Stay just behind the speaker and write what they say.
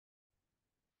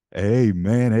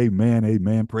Amen, amen,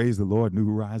 amen. Praise the Lord, New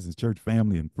Horizons Church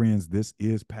family and friends. This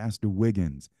is Pastor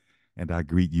Wiggins, and I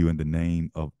greet you in the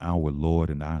name of our Lord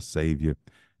and our Savior,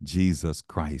 Jesus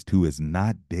Christ, who is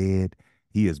not dead.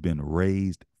 He has been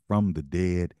raised from the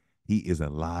dead. He is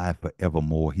alive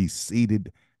forevermore. He's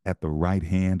seated at the right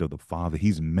hand of the Father.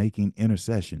 He's making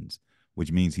intercessions,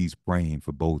 which means he's praying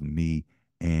for both me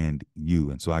and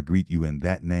you. And so I greet you in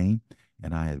that name,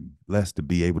 and I am blessed to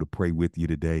be able to pray with you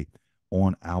today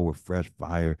on our Fresh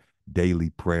Fire daily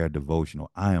prayer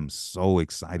devotional. I am so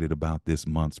excited about this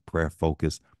month's prayer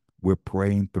focus. We're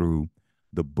praying through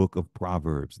the book of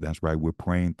Proverbs. That's right. We're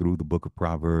praying through the book of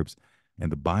Proverbs. And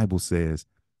the Bible says,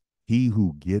 he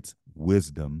who gets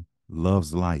wisdom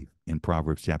loves life in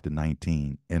Proverbs chapter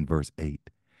 19 and verse 8.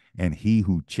 And he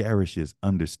who cherishes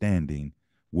understanding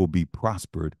will be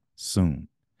prospered soon.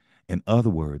 In other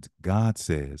words, God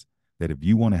says that if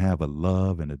you want to have a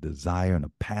love and a desire and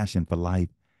a passion for life,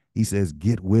 he says,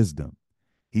 get wisdom.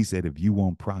 He said, if you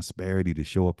want prosperity to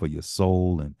show up for your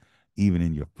soul and even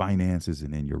in your finances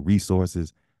and in your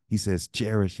resources, he says,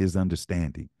 cherish his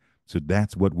understanding. So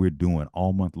that's what we're doing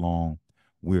all month long.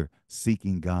 We're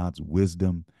seeking God's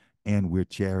wisdom and we're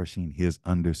cherishing his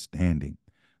understanding.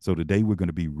 So today we're going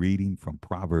to be reading from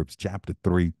Proverbs chapter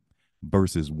 3,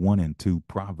 verses 1 and 2.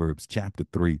 Proverbs chapter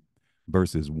 3,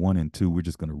 verses 1 and 2. We're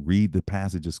just going to read the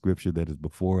passage of scripture that is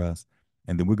before us,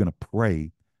 and then we're going to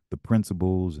pray the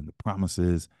principles and the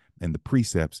promises and the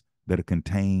precepts that are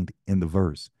contained in the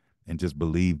verse, and just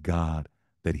believe God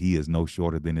that he is no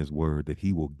shorter than his word, that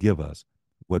he will give us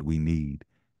what we need.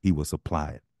 He will supply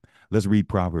it. Let's read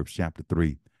Proverbs chapter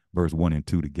 3, verse 1 and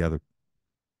 2 together.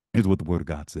 Here's what the word of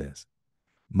God says.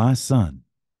 My son,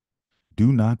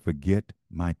 do not forget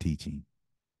my teaching.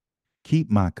 Keep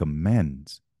my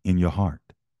commands in your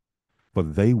heart, for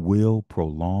they will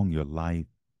prolong your life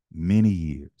many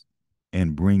years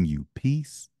and bring you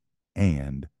peace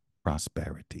and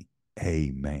prosperity.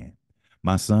 Amen.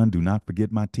 My son, do not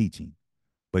forget my teaching,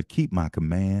 but keep my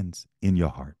commands in your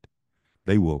heart.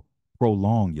 They will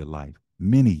prolong your life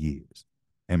many years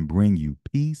and bring you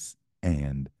peace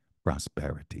and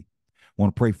prosperity. I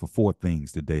want to pray for four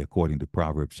things today, according to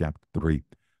Proverbs chapter 3,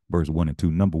 verse 1 and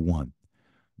 2. Number one,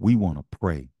 we want to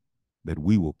pray that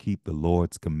we will keep the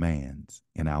Lord's commands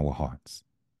in our hearts.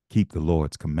 Keep the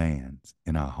Lord's commands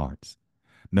in our hearts.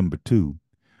 Number two,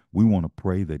 we want to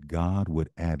pray that God would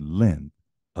add length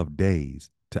of days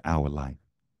to our life,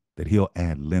 that he'll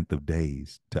add length of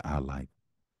days to our life.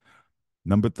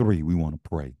 Number three, we want to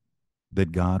pray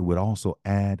that God would also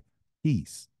add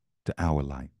peace to our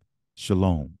life.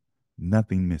 Shalom,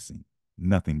 nothing missing,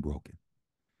 nothing broken.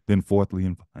 Then fourthly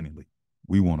and finally,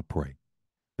 we want to pray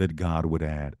that God would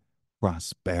add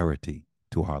prosperity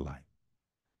to our life.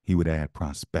 He would add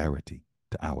prosperity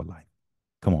to our life.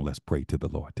 Come on, let's pray to the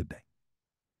Lord today.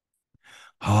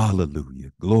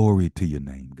 Hallelujah. Glory to your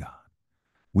name, God.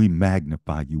 We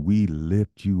magnify you. We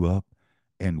lift you up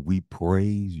and we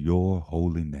praise your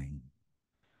holy name.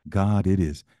 God, it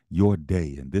is your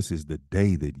day, and this is the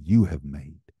day that you have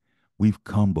made. We've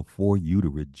come before you to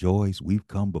rejoice. We've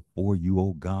come before you,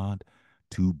 oh God,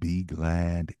 to be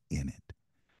glad in it.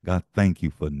 God, thank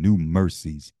you for new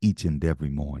mercies each and every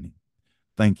morning.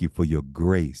 Thank you for your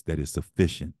grace that is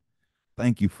sufficient.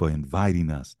 Thank you for inviting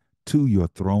us to your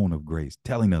throne of grace,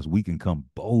 telling us we can come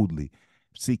boldly,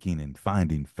 seeking and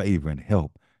finding favor and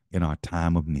help in our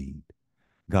time of need.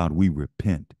 God, we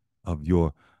repent of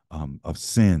your of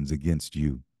sins against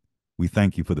you. We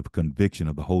thank you for the conviction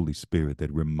of the Holy Spirit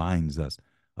that reminds us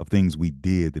of things we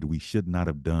did that we should not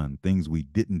have done, things we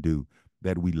didn't do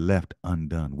that we left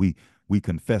undone. We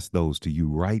confess those to you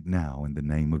right now in the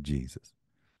name of Jesus.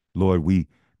 Lord, we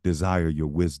desire your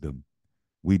wisdom.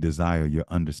 We desire your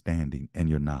understanding and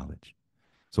your knowledge.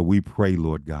 So we pray,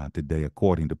 Lord God, today,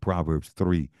 according to Proverbs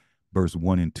 3, verse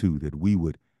 1 and 2, that we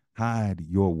would hide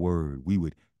your word. We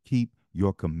would keep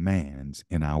your commands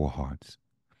in our hearts.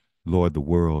 Lord, the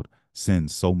world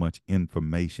sends so much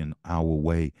information our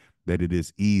way that it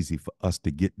is easy for us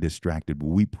to get distracted. But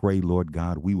we pray, Lord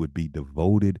God, we would be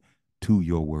devoted to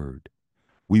your word.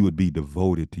 We would be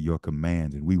devoted to your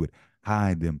commands, and we would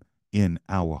hide them in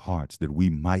our hearts that we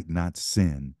might not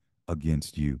sin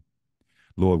against you.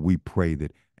 Lord, we pray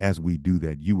that as we do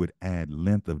that, you would add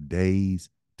length of days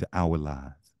to our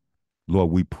lives. Lord,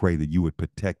 we pray that you would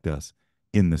protect us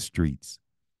in the streets,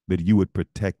 that you would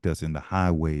protect us in the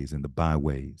highways and the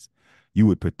byways. You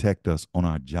would protect us on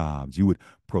our jobs. You would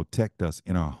protect us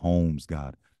in our homes,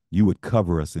 God. You would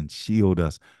cover us and shield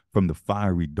us from the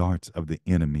fiery darts of the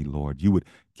enemy, Lord. You would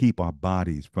keep our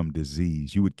bodies from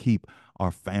disease. You would keep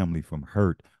our family from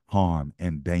hurt, harm,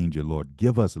 and danger, Lord.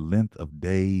 Give us length of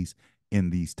days in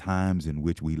these times in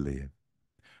which we live.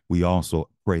 We also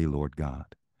pray, Lord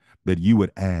God, that you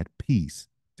would add peace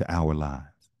to our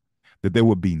lives, that there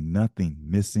would be nothing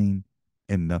missing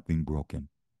and nothing broken.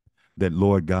 That,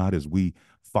 Lord God, as we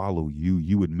follow you,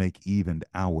 you would make even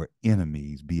our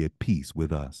enemies be at peace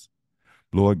with us.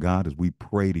 Lord God, as we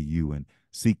pray to you and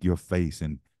seek your face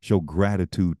and show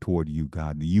gratitude toward you,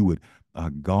 God, that you would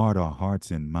guard our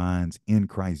hearts and minds in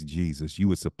Christ Jesus. You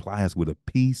would supply us with a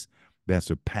peace that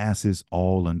surpasses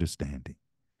all understanding.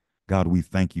 God, we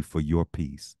thank you for your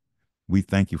peace. We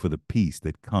thank you for the peace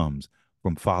that comes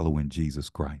from following Jesus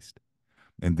Christ.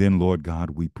 And then, Lord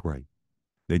God, we pray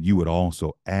that you would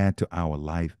also add to our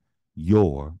life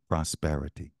your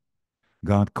prosperity.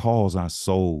 God, calls our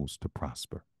souls to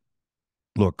prosper.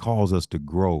 Lord, calls us to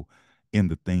grow in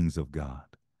the things of God.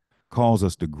 Calls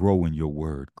us to grow in your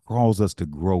word. Calls us to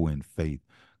grow in faith.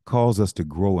 Calls us to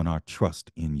grow in our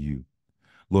trust in you.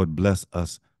 Lord, bless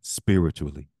us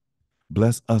spiritually.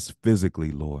 Bless us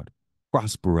physically, Lord.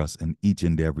 Prosper us in each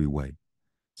and every way.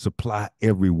 Supply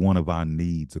every one of our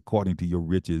needs according to your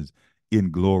riches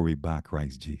in glory by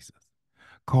Christ Jesus.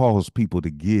 Cause people to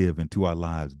give into our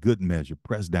lives good measure,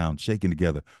 pressed down, shaken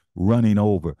together, running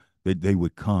over, that they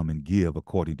would come and give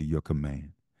according to your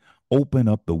command. Open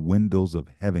up the windows of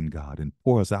heaven, God, and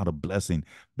pour us out a blessing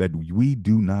that we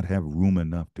do not have room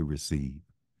enough to receive.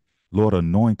 Lord,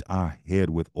 anoint our head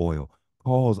with oil.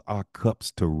 Cause our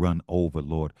cups to run over,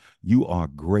 Lord. You are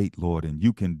great, Lord, and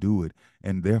you can do it.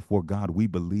 And therefore, God, we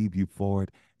believe you for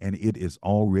it, and it is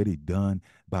already done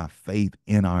by faith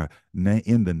in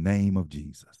in the name of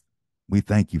Jesus. We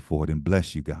thank you for it and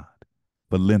bless you, God,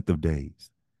 for length of days.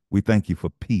 We thank you for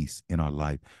peace in our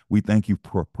life. We thank you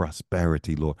for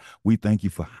prosperity, Lord. We thank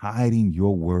you for hiding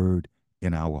your word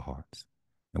in our hearts.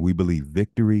 And we believe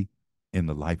victory in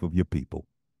the life of your people.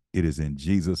 It is in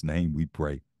Jesus' name we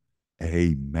pray.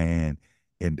 Amen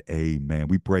and amen.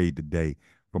 We prayed today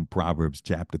from Proverbs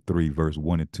chapter 3, verse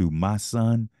 1 and 2. My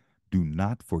son, do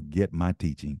not forget my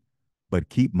teaching, but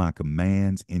keep my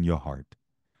commands in your heart,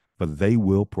 for they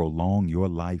will prolong your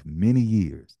life many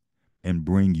years and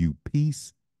bring you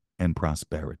peace and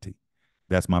prosperity.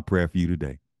 That's my prayer for you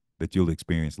today, that you'll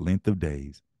experience length of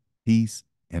days, peace,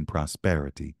 and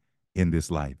prosperity in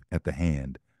this life at the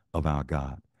hand of our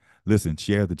God. Listen,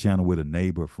 share the channel with a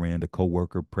neighbor, a friend, a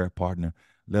coworker, prayer partner.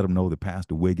 Let them know that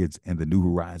Pastor Wiggins and the New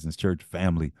Horizons Church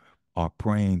family are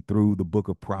praying through the book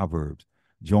of Proverbs.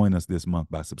 Join us this month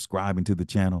by subscribing to the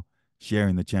channel,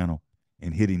 sharing the channel,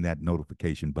 and hitting that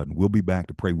notification button. We'll be back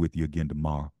to pray with you again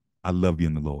tomorrow. I love you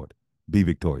in the Lord. Be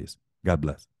victorious. God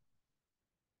bless.